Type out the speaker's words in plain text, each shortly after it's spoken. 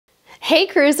Hey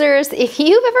cruisers, if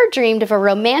you've ever dreamed of a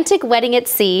romantic wedding at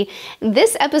sea,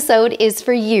 this episode is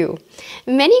for you.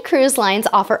 Many cruise lines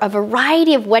offer a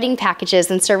variety of wedding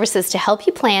packages and services to help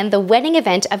you plan the wedding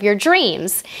event of your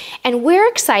dreams. And we're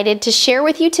excited to share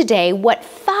with you today what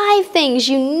 5 things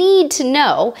you need to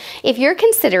know if you're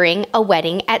considering a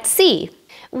wedding at sea.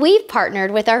 We've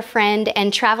partnered with our friend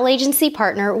and travel agency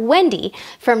partner, Wendy,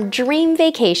 from Dream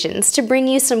Vacations to bring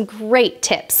you some great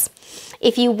tips.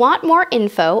 If you want more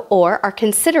info or are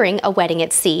considering a wedding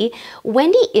at sea,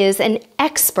 Wendy is an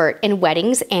expert in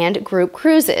weddings and group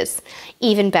cruises.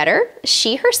 Even better,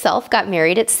 she herself got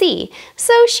married at sea,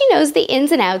 so she knows the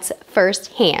ins and outs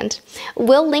firsthand.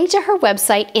 We'll link to her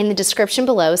website in the description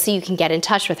below so you can get in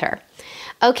touch with her.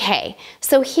 Okay,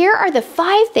 so here are the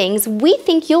 5 things we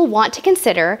think you'll want to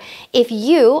consider if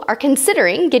you are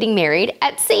considering getting married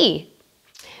at sea.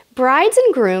 Brides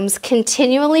and grooms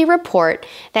continually report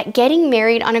that getting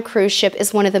married on a cruise ship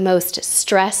is one of the most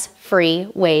stress-free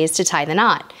ways to tie the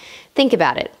knot. Think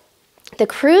about it. The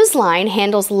cruise line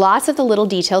handles lots of the little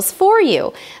details for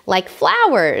you, like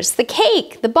flowers, the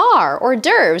cake, the bar, hors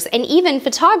d'oeuvres, and even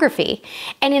photography.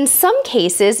 And in some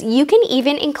cases, you can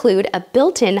even include a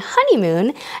built-in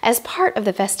honeymoon as part of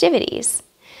the festivities.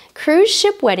 Cruise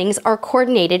ship weddings are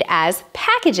coordinated as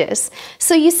packages,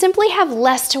 so you simply have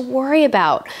less to worry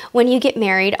about when you get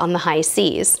married on the high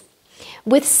seas.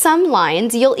 With some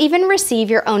lines, you'll even receive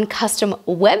your own custom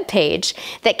web page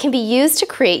that can be used to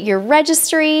create your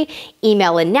registry,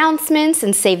 email announcements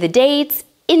and save the dates,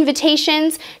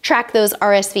 invitations, track those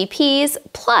RSVPs,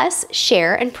 plus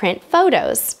share and print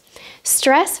photos.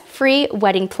 Stress-free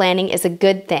wedding planning is a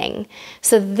good thing.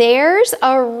 So there's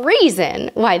a reason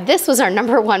why this was our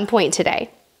 #1 point today.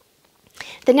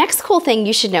 The next cool thing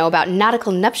you should know about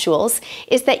nautical nuptials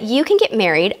is that you can get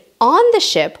married on the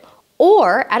ship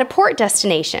or at a port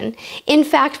destination. In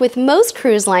fact, with most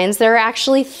cruise lines, there are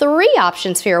actually 3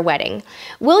 options for your wedding.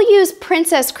 We'll use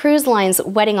Princess Cruise Line's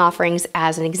wedding offerings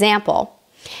as an example.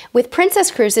 With Princess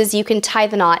Cruises, you can tie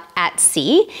the knot at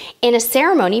sea in a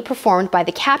ceremony performed by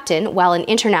the captain while in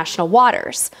international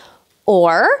waters.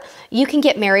 Or you can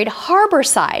get married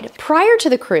harborside prior to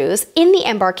the cruise in the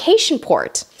embarkation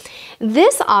port.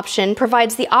 This option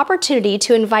provides the opportunity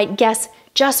to invite guests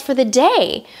just for the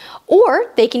day,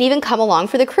 or they can even come along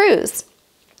for the cruise.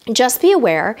 Just be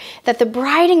aware that the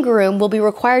bride and groom will be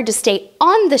required to stay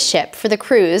on the ship for the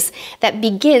cruise that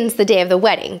begins the day of the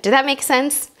wedding. Does that make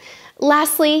sense?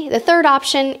 Lastly, the 3rd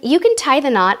option, you can tie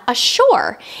the knot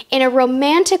ashore in a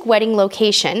romantic wedding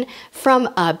location from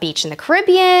a beach in the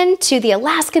Caribbean to the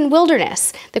Alaskan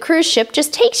wilderness. The cruise ship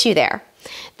just takes you there.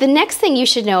 The next thing you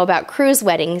should know about cruise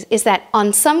weddings is that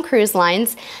on some cruise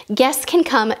lines, guests can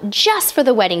come just for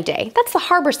the wedding day. That's the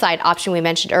harborside option we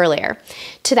mentioned earlier,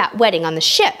 to that wedding on the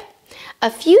ship. A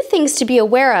few things to be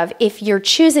aware of if you're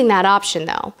choosing that option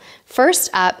though. First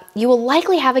up, you will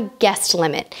likely have a guest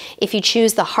limit if you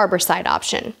choose the harborside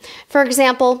option. For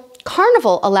example,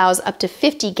 Carnival allows up to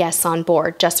 50 guests on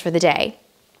board just for the day.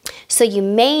 So you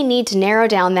may need to narrow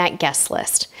down that guest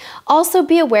list. Also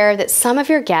be aware that some of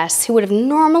your guests who would have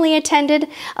normally attended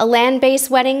a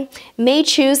land-based wedding may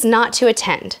choose not to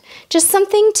attend. Just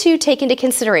something to take into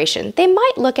consideration. They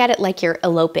might look at it like you're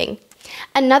eloping.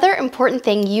 Another important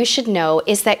thing you should know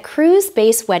is that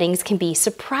cruise-based weddings can be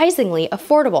surprisingly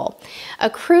affordable. A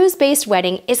cruise-based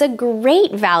wedding is a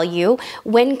great value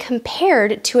when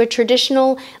compared to a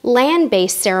traditional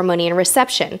land-based ceremony and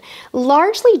reception,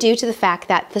 largely due to the fact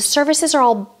that the services are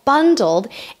all bundled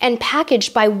and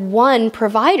packaged by one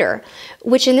provider,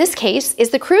 which in this case is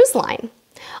the cruise line.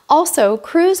 Also,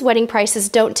 cruise wedding prices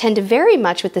don't tend to vary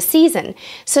much with the season,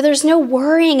 so there's no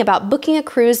worrying about booking a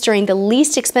cruise during the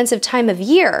least expensive time of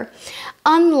year.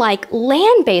 Unlike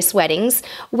land-based weddings,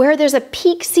 where there's a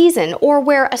peak season or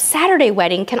where a Saturday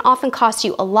wedding can often cost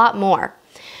you a lot more.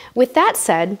 With that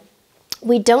said,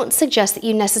 we don't suggest that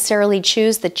you necessarily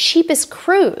choose the cheapest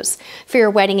cruise for your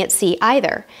wedding at sea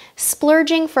either.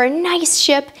 Splurging for a nice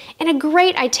ship and a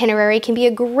great itinerary can be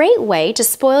a great way to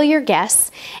spoil your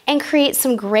guests and create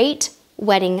some great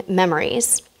wedding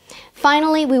memories.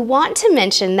 Finally, we want to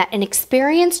mention that an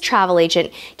experienced travel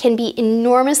agent can be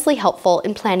enormously helpful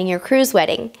in planning your cruise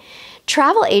wedding.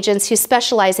 Travel agents who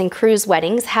specialize in cruise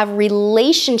weddings have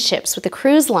relationships with the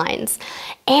cruise lines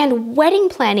and wedding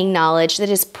planning knowledge that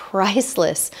is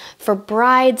priceless for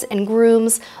brides and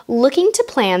grooms looking to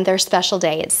plan their special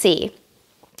day at sea.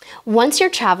 Once your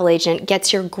travel agent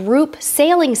gets your group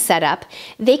sailing set up,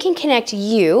 they can connect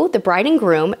you, the bride and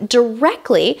groom,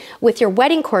 directly with your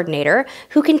wedding coordinator,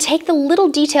 who can take the little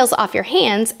details off your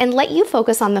hands and let you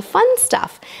focus on the fun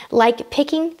stuff, like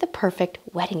picking the perfect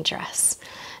wedding dress.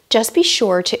 Just be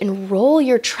sure to enroll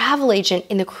your travel agent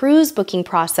in the cruise booking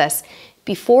process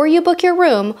before you book your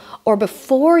room or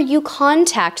before you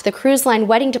contact the cruise line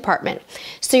wedding department,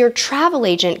 so your travel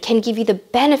agent can give you the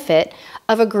benefit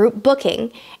of a group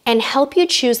booking and help you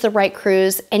choose the right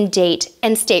cruise and date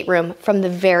and stateroom from the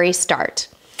very start.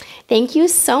 Thank you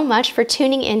so much for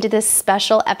tuning into this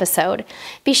special episode.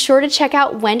 Be sure to check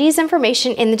out Wendy's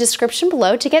information in the description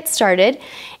below to get started.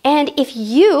 And if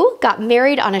you got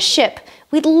married on a ship,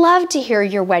 we'd love to hear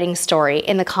your wedding story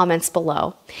in the comments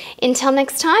below. Until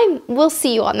next time, we'll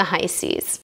see you on the high seas.